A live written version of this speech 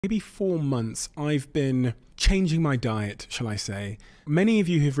Maybe 4 months, I've been changing my diet, shall I say. Many of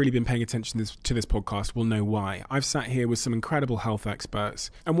you who've really been paying attention to this podcast will know why. I've sat here with some incredible health experts.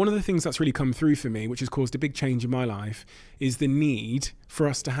 And one of the things that's really come through for me, which has caused a big change in my life, is the need for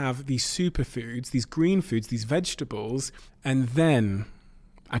us to have these superfoods, these green foods, these vegetables, and then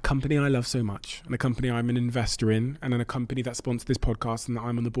a company I love so much, and a company I'm an investor in, and a company that sponsored this podcast and that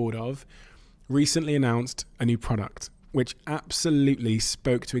I'm on the board of, recently announced a new product, which absolutely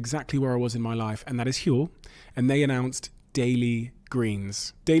spoke to exactly where I was in my life, and that is Huel, and they announced Daily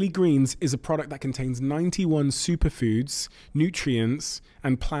Greens. Daily Greens is a product that contains 91 superfoods, nutrients,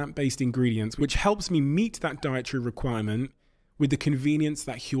 and plant-based ingredients, which helps me meet that dietary requirement with the convenience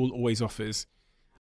that Huel always offers.